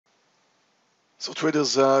So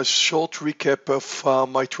traders, short recap of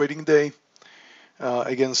my trading day.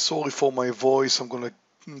 Again, sorry for my voice. I'm gonna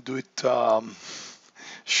do it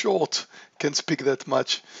short. Can't speak that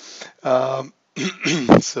much. Um,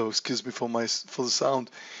 so excuse me for the sound.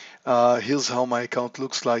 Here's how my account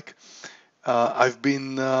looks like. I've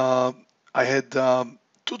been I had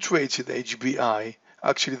two trades in HBI.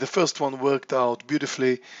 Actually, the first one worked out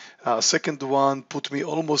beautifully. Second one put me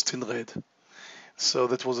almost in red. So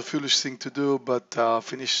that was a foolish thing to do, but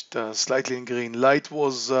finished slightly in green. Light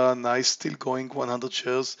was nice, still going 100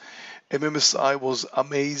 shares. MMSI was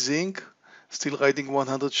amazing, still riding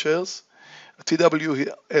 100 shares.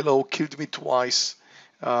 TWLO killed me twice.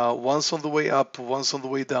 Once on the way up, once on the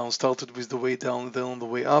way down. Started with the way down, then on the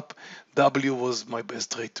way up. W was my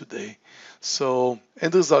best trade today. So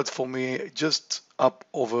end result for me, just up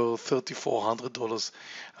over $3,400.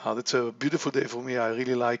 That's a beautiful day for me. I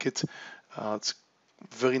really like it. It's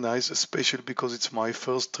very nice, especially because it's my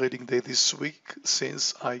first trading day this week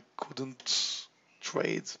since I couldn't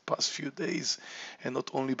trade past few days, and not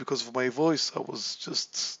only because of my voice, I was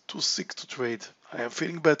just too sick to trade. I am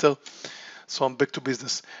feeling better, so I'm back to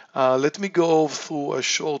business. Let me go through a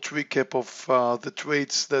short recap of the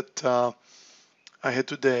trades that I had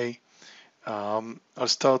today. I'll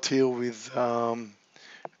start here with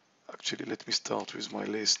actually, let me start with my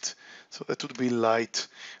list. So that would be light.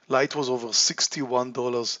 Light was over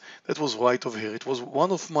 $61. That was right over here. It was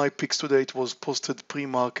one of my picks today. It was posted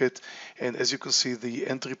pre-market, and as you can see, the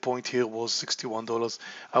entry point here was $61.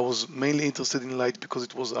 I was mainly interested in light because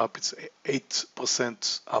it was up. It's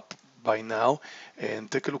 8% up by now. And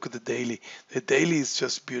take a look at the daily. The daily is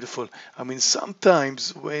just beautiful. I mean,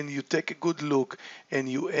 sometimes when you take a good look and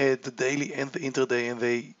you add the daily and the intraday and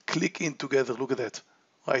they click in together, look at that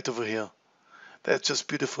right over here. That's just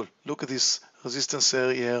beautiful. Look at this resistance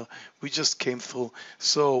area we just came through.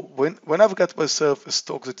 So when I've got myself a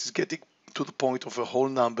stock that is getting to the point of a whole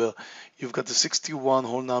number, you've got the 61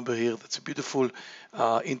 whole number here. That's a beautiful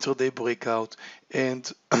intraday breakout,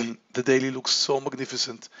 and the daily looks so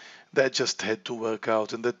magnificent. That just had to work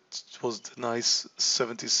out, and that was the nice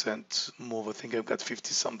 70-cent move. I think I've got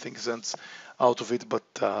 50 something cents out of it, but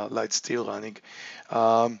light's still running.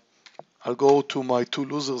 Um, I'll go to my two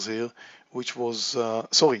losers here, which was,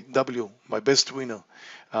 sorry, W, my best winner.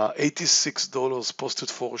 $86 posted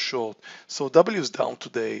for a short. So W is down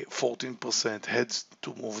today, 14%, had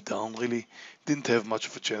to move down, really. Didn't have much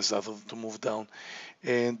of a chance other than to move down.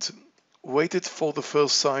 And waited for the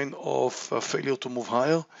first sign of failure to move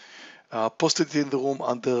higher. Posted it in the room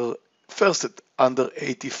under first at under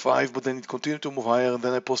 85, but then it continued to move higher, and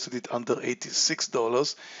then I posted it under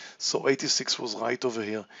 $86. So 86 was right over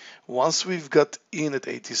here. Once we've got in at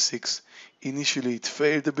 86, initially it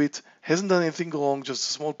failed a bit, hasn't done anything wrong, just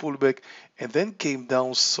a small pullback, and then came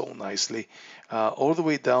down so nicely, all the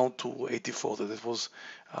way down to 84. That was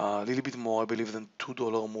a little bit more, I believe, than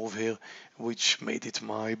 $2 move here, which made it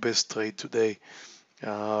my best trade today.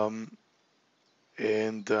 And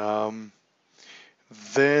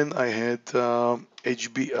then I had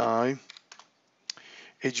HBI.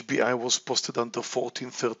 HBI was posted under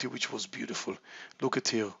 1430, which was beautiful. Look at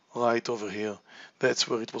here, right over here. That's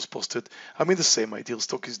where it was posted. I mean, the same idea.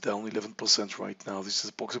 Stock is down 11% right now. This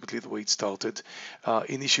is approximately the way it started.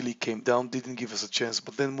 Initially came down, didn't give us a chance,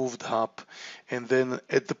 but then moved up. And then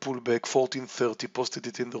at the pullback, 1430, posted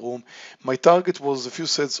it in the room. My target was a few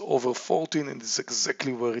cents over 14, and it's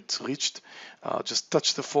exactly where it reached. Just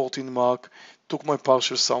touched the 14 mark, took my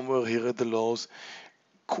partial somewhere here at the lows.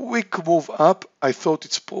 Quick move up. I thought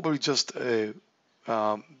it's probably just a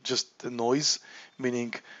noise,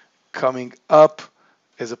 meaning coming up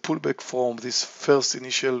as a pullback from this first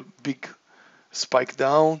initial big spike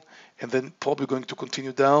down, and then probably going to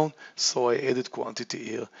continue down. So I added quantity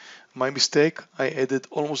here. My mistake, I added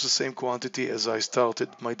almost the same quantity as I started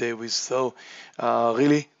my day with. So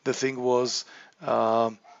really the thing was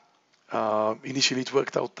initially it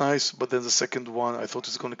worked out nice, but then the second one I thought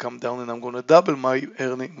it's going to come down and I'm going to double my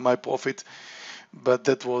earning, my profit, but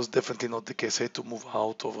that was definitely not the case. I had to move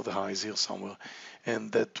out over the highs here somewhere,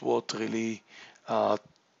 and that what really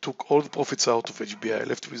took all the profits out of HBI. I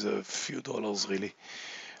left with a few dollars really.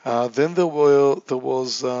 Then there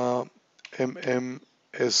was MMSI,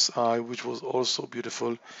 which was also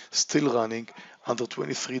beautiful, still running under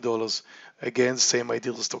 $23. Again, same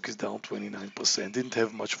idea. The stock is down 29%. Didn't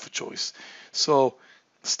have much of a choice. So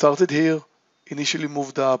started here, initially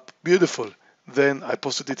moved up, beautiful. Then I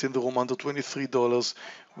posted it in the room under $23,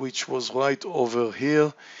 which was right over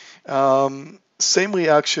here. Same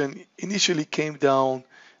reaction. Initially came down,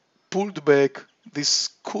 pulled back. This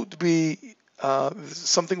could be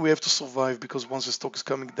something we have to survive, because once the stock is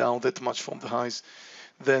coming down that much from the highs,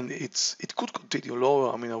 then it could continue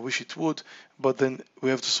lower. I mean, I wish it would, but then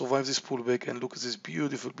we have to survive this pullback. And look at this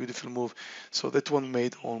beautiful move. So that one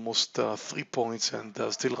made almost 3 points and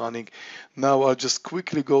still running. Now I'll just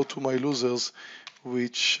quickly go to my losers,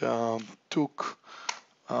 which took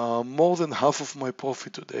more than half of my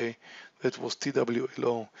profit today. That was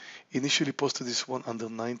TWLO. Initially posted this one under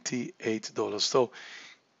 $98. So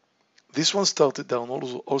this one started down,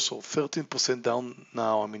 also 13% down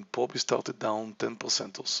now. I mean, probably started down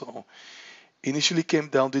 10% or so. Initially came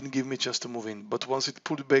down, didn't give me a chance to move in. But once it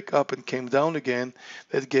pulled back up and came down again,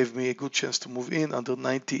 that gave me a good chance to move in under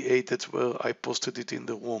 98. That's where I posted it in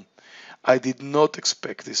the room. I did not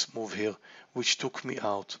expect this move here, which took me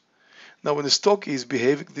out. Now, when the stock is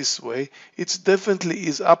behaving this way, it definitely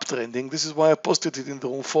is uptrending. This is why I posted it in the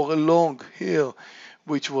room for a long here,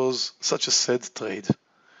 which was such a sad trade.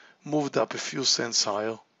 Moved up a few cents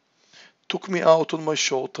higher, took me out on my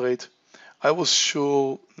short trade. I was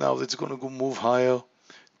sure now that it's going to go move higher,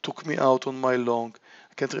 took me out on my long.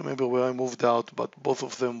 I can't remember where I moved out, but both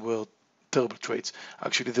of them were terrible trades.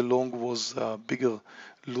 Actually, the long was a bigger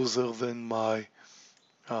loser than my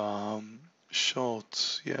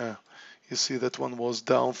short. Yeah, you see that one was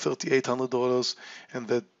down $3,800 and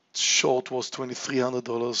that short was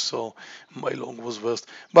 $2,300, so my long was worst.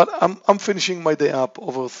 But I'm finishing my day up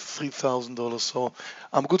over $3,000, so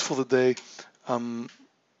I'm good for the day.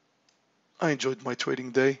 I enjoyed my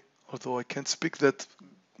trading day, although I can't speak that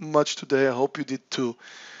much today. I hope you did too.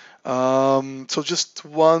 So just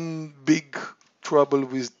one big trouble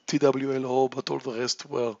with TWLO, but all the rest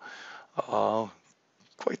were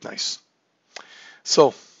quite nice.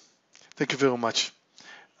 So thank you very much.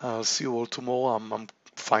 I'll see you all tomorrow. I'm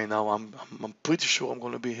fine now. I'm pretty sure I'm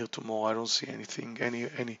going to be here tomorrow. I don't see anything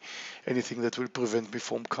that will prevent me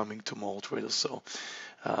from coming tomorrow, traders. So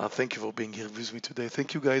thank you for being here with me today.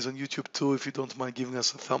 Thank you guys on YouTube too. If you don't mind giving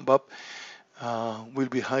us a thumb up, will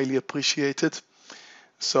be highly appreciated.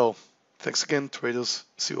 So thanks again, traders.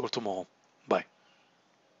 See you all tomorrow. Bye.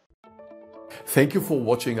 Thank you for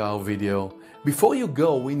watching our video. Before you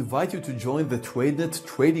go, we invite you to join the Tradenet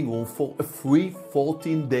trading room for a free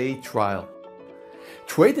 14-day trial.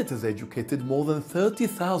 Tradenet has educated more than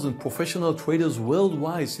 30,000 professional traders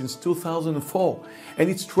worldwide since 2004, and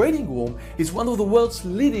its trading room is one of the world's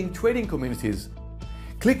leading trading communities.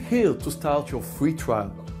 Click here to start your free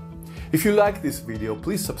trial. If you like this video,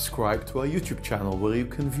 please subscribe to our YouTube channel where you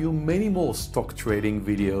can view many more stock trading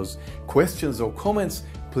videos. Questions or comments,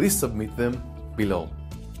 please submit them below.